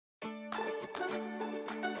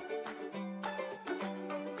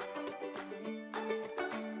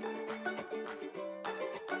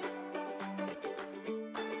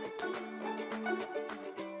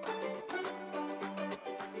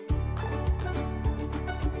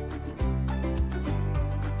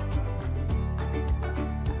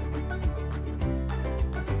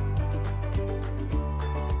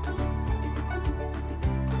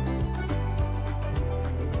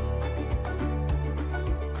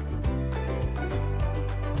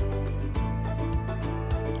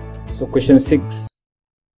So question 6.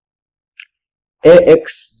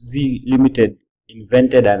 AXZ Limited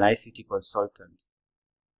invited an ICT consultant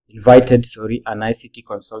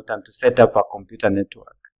to set up a computer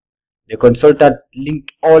network. The consultant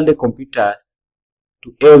linked all the computers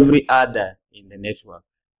to every other in the network.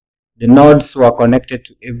 The nodes were connected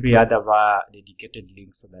to every other via dedicated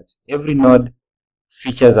link, so that every node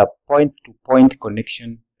features a point-to-point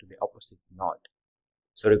connection to the opposite node.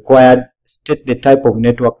 So required, state the type of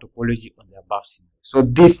network topology on the above scenario. So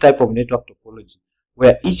this type of network topology,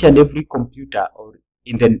 where each and every computer or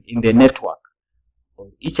in the network,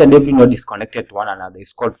 or each and every node is connected to one another,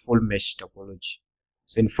 is called full mesh topology.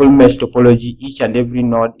 So in full mesh topology, each and every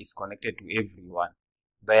node is connected to everyone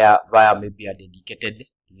via maybe a dedicated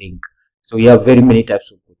link. So we have very many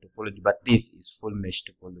types of topology, but this is full mesh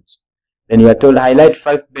topology. Then you are told highlight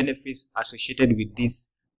 5 benefits associated with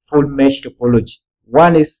this full mesh topology.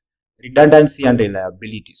 One is redundancy and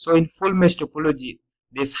reliability. So in full mesh topology,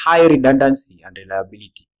 there's high redundancy and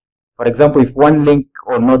reliability. For example, if one link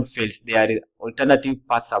or node fails, there are alternative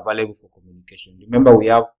paths available for communication. Remember, we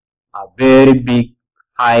have a very big,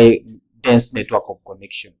 high, dense network of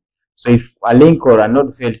connection. So if a link or a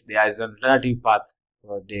node fails, there is an alternative path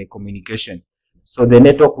for the communication. So the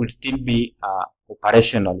network will still be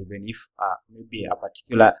operational even if maybe a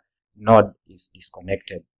particular node is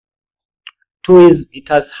disconnected. 2 is it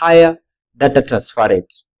has higher data transfer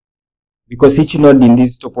rate, because each node in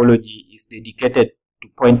this topology is dedicated to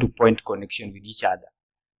point-to-point connection with each other.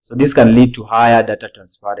 So this can lead to higher data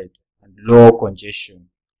transfer rate and low congestion.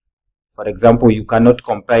 For example, you cannot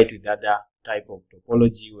compare it with other type of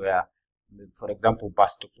topology where, for example,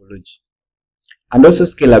 bus topology. And also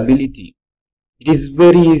scalability. It is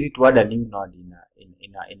very easy to add a new node in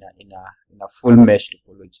a full mesh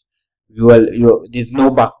topology. There's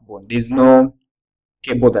no backbone, there's no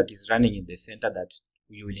cable that is running in the center that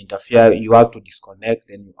you will interfere. You have to disconnect,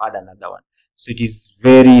 then you add another one. So it is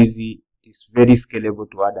very easy, it is very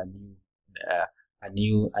scalable to add a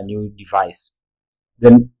new device.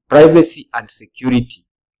 Then privacy and security.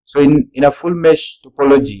 So in a full mesh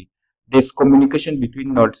topology, there's communication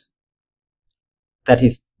between nodes that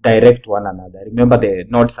is direct to one another. Remember, the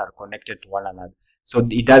nodes are connected to one another. So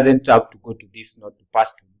it doesn't have to go to this node to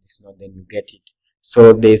pass to this node, then you get it.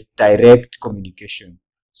 So there's direct communication.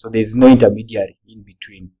 So there's no intermediary in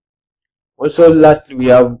between. Also, lastly, we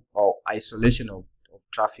have isolation of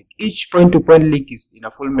traffic. Each point-to-point link is in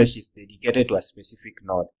a full mesh is dedicated to a specific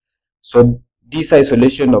node. So this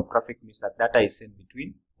isolation of traffic means that data is sent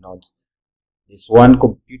between nodes. There's one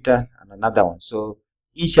computer and another one. So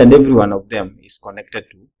each and every one of them is connected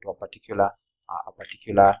to a particular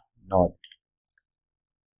node.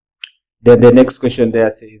 Then the next question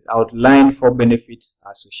there says outline 4 benefits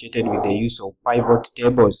associated with the use of pivot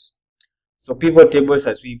tables. So pivot tables,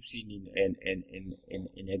 as we've seen in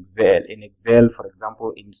Excel, for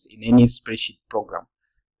example, in any spreadsheet program,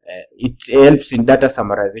 it helps in data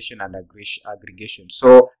summarization and aggregation.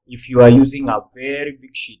 So if you are using a very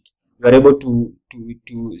big sheet, you are able to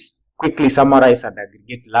quickly summarize and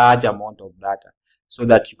aggregate large amount of data, so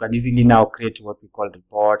that you can easily now create what we call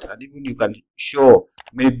reports, and even you can show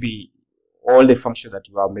maybe all the functions that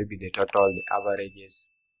you have, maybe the total, the averages.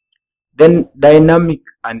 Then dynamic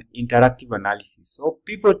and interactive analysis. So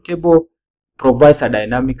pivot table provides a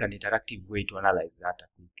dynamic and interactive way to analyze data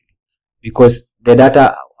quickly, because the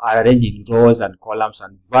data are arranged in rows and columns,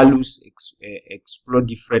 and values explore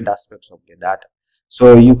different aspects of the data.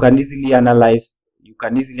 So you can easily analyze.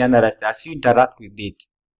 As you interact with it.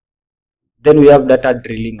 Then we have data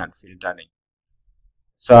drilling and filtering.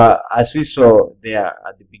 So as we saw there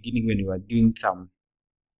at the beginning when we were doing some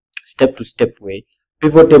step-to-step way,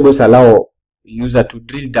 pivot tables allow user to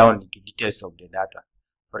drill down into details of the data.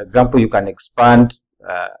 For example, you can expand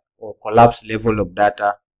or collapse level of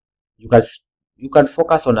data. You can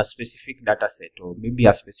focus on a specific data set, or maybe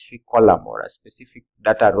a specific column or a specific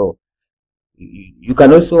data row. You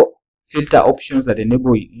can also filter options that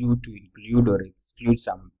enable you to include or exclude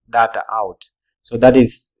some data out. So that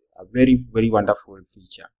is a very, very wonderful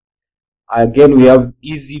feature. Again, we have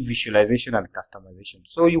easy visualization and customization.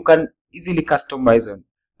 So you can easily customize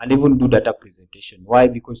and even do data presentation. Why?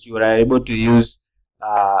 Because you are able to use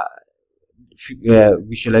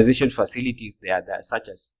visualization facilities there, such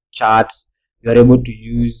as charts. You are able to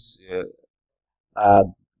use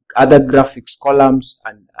other graphics columns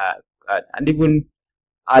and even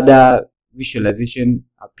other visualization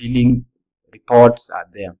appealing reports are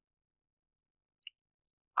there.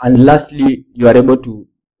 And lastly, you are able to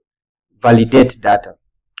validate data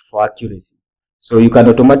for accuracy. So you can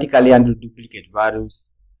automatically handle duplicate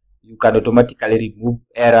values. You can automatically remove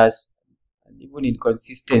errors. And even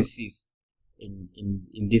inconsistencies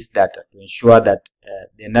in this data to ensure that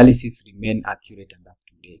the analysis remain accurate and up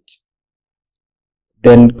to date.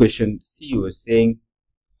 Then question C was saying,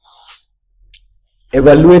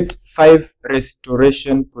 evaluate 5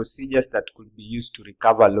 restoration procedures that could be used to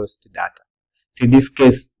recover lost data. So in this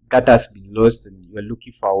case, data has been lost and you are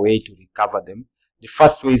looking for a way to recover them. The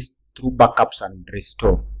first way is through backups and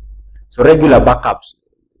restore. So regular backups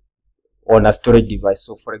on a storage device.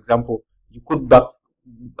 So for example, you could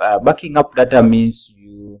backing up data means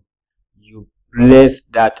you place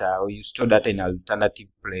data or you store data in an alternative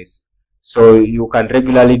place. So you can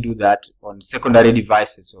regularly do that on secondary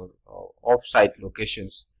devices or off-site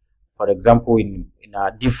locations. For example, in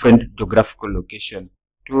a different geographical location,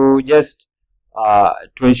 to just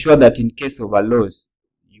to ensure that in case of a loss,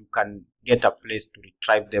 you can get a place to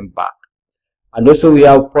retrieve them back. And also we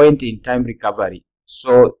have point in time recovery.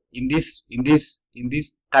 So in this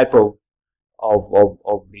type of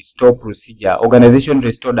restore procedure, organization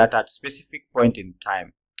restore data at specific point in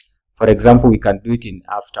time. For example, we can do it in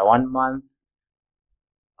after 1 month.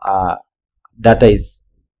 Data is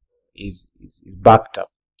backed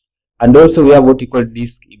up. And also we have what we call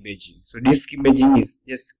disk imaging. So disk imaging is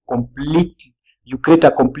just complete. You create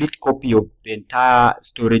a complete copy of the entire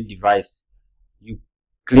storage device. You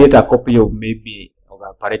create a copy of maybe of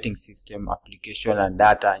operating system, application, and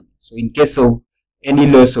data. So in case of any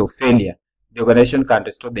loss or failure, the organization can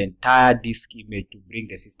restore the entire disk image to bring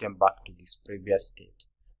the system back to this previous state.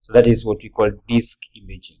 So that is what we call disk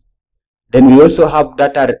imaging. Then we also have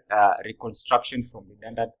data reconstruction from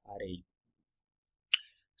redundant array.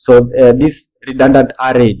 So this redundant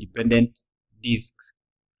array dependent disks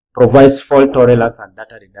provides fault tolerance and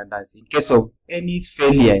data redundancy. In case of any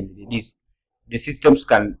failure in the disk, the systems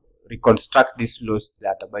can reconstruct this lost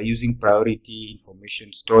data by using priority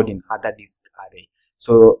information stored in other disk array.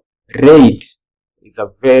 So RAID is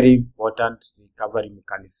a very important recovery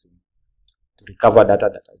mechanism to recover data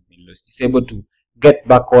that has been lost. It's able to get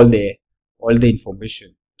back all the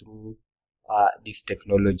information through this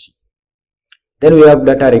technology. Then we have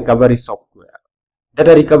data recovery software.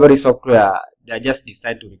 Data recovery software, they are just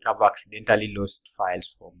designed to recover accidentally lost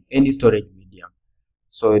files from any storage medium.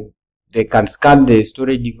 So they can scan the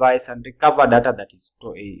storage device and recover data that is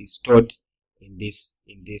stored in these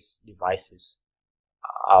devices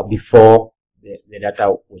before the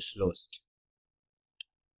data was lost.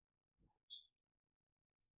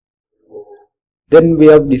 Then we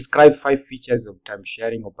have described 5 features of time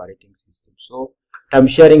sharing operating system. So time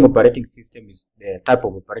sharing operating system is the type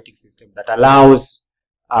of operating system that allows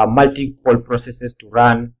multiple processes to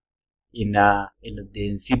run in the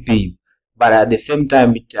CPU, but at the same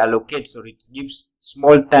time it allocates or it gives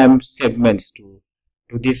small time segments to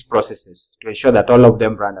these processes to ensure that all of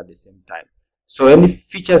them run at the same time. So any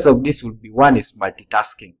features of this would be, one is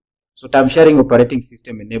multitasking. So time sharing operating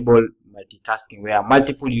system enable multitasking where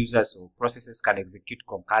multiple users or processes can execute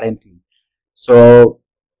concurrently. So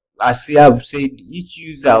as we have said, each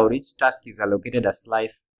user or each task is allocated a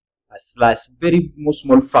slice, very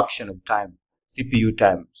small fraction of time, CPU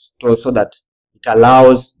time, so that it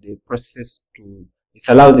allows the processes to, it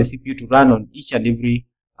allows the CPU to run on each and every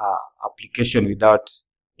application without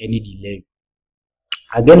any delay.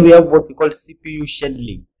 Again, we have what we call CPU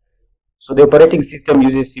scheduling. So the operating system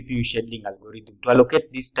uses CPU scheduling algorithm to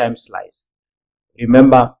allocate this time slice.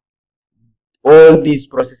 Remember, all these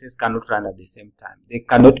processes cannot run at the same time. They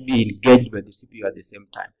cannot be engaged by the CPU at the same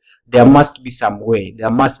time. There must be some way,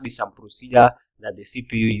 there must be some procedure that the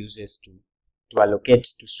CPU uses to allocate,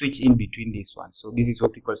 to switch in between these ones. So this is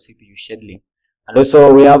what we call CPU scheduling. And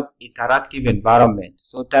also we have interactive environment.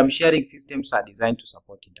 So time sharing systems are designed to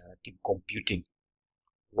support interactive computing.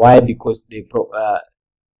 Why? Because the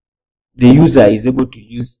user is able to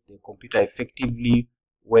use the computer effectively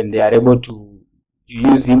when they are able to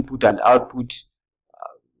use input and output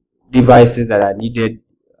devices that are needed,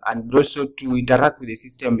 and also to interact with the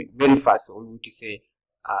system very fast, or we would say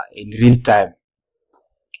in real time.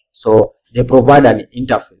 So they provide an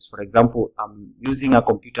interface. For example, I'm using a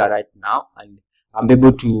computer right now and I'm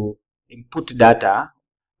able to input data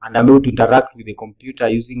and I'm able to interact with the computer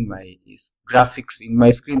using my graphics. In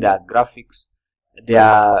my screen there are graphics, there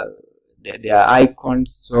are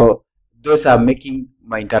icons, so those are making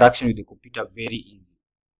my interaction with the computer very easy.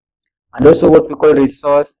 And also what we call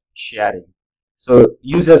resource sharing. So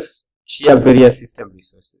users share various system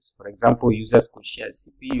resources. For example, users could share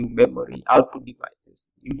CPU, memory, output devices,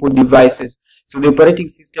 input devices. So the operating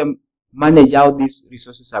system manage how these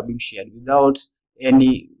resources are being shared without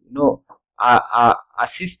any, a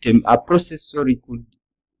system, a processor, it could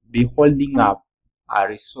be holding up a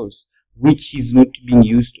resource which is not being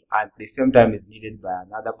used at the same time is needed by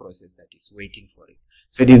another process that is waiting for it.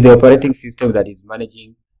 So it is the operating system that is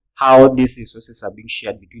managing how these resources are being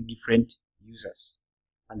shared between different users.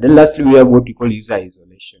 And then lastly, we have what we call user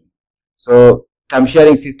isolation. So time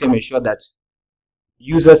sharing system ensure that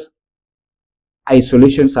users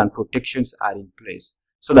isolations and protections are in place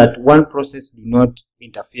so that one process do not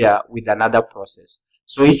interfere with another process.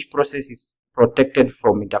 So each process is protected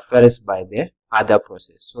from interference by the other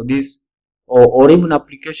process. So this, or even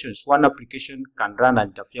applications, one application can run and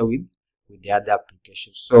interfere with the other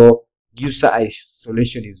application. So user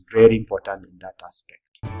isolation is very important in that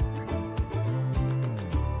aspect.